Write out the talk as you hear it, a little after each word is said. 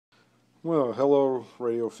Well, hello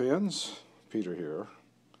radio fans, Peter here.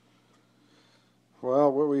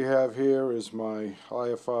 Well, what we have here is my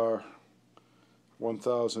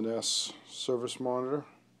IFR-1000S service monitor,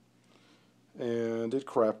 and it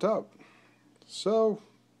crapped out. So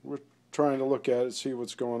we're trying to look at it, see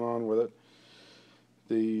what's going on with it.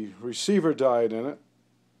 The receiver died in it.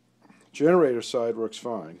 Generator side works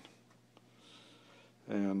fine.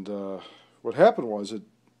 And what happened was it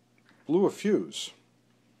blew a fuse.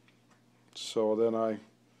 So then I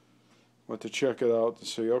went to check it out to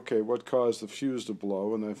see, okay, what caused the fuse to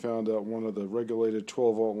blow, and I found out one of the regulated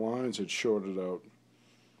 12-volt lines had shorted out.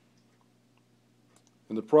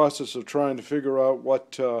 In the process of trying to figure out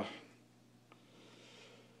what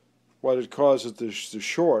had caused it to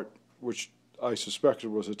short, which I suspected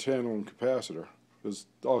was a 10-ohm capacitor. There's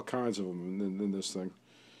all kinds of them in this thing.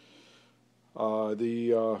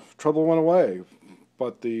 The trouble went away,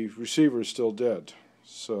 but the receiver is still dead.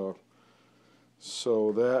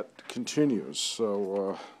 So that continues.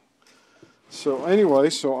 So anyway,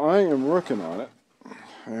 so I am working on it,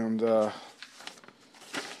 and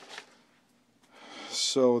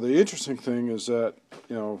so the interesting thing is that,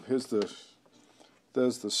 you know, there's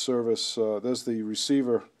the service, there's the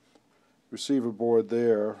receiver board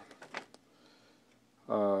there,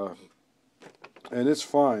 and it's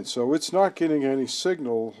fine. So it's not getting any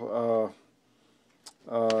signal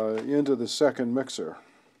into the second mixer.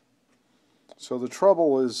 So the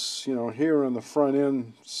trouble is, you know, here on the front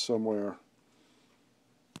end somewhere.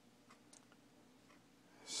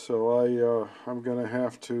 So I'm going to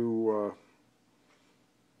have to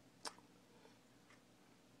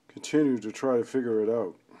continue to try to figure it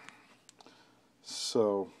out.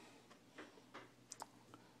 So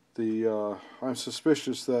I'm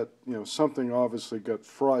suspicious that, you know, something obviously got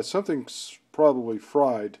fried. Something's probably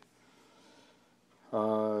fried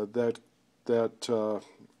that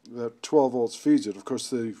 12 volts feeds it. Of course,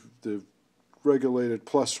 the regulated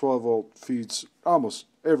plus 12 volt feeds almost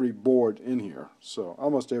every board in here, so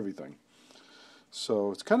almost everything.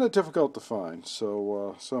 So it's kind of difficult to find.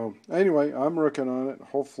 So anyway, I'm working on it.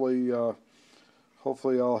 Hopefully I'll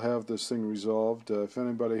have this thing resolved. If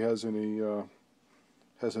anybody has an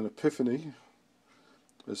epiphany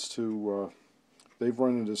as to they've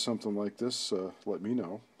run into something like this, let me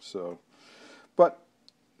know. So, but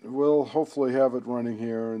we'll hopefully have it running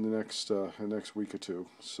here in the next week or two.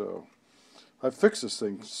 So I've fixed this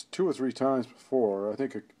thing 2 or 3 times before. I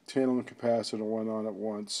think a 10-ohm capacitor went on it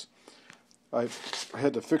once. I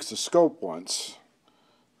had to fix the scope once.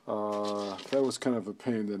 That was kind of a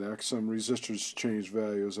pain in the neck. Some resistors changed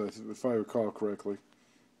values, if I recall correctly.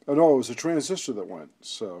 Oh no, it was a transistor that went.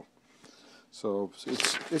 So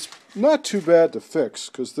it's not too bad to fix,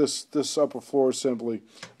 because this upper floor assembly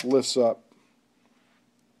lifts up.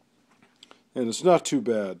 And it's not too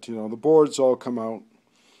bad, you know. The boards all come out,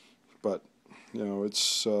 but you know, it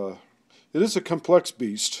is a complex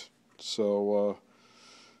beast. So,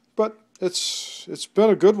 but it's been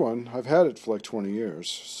a good one. I've had it for like 20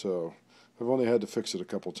 years, so I've only had to fix it a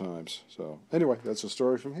couple times. So anyway, that's a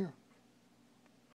story from here.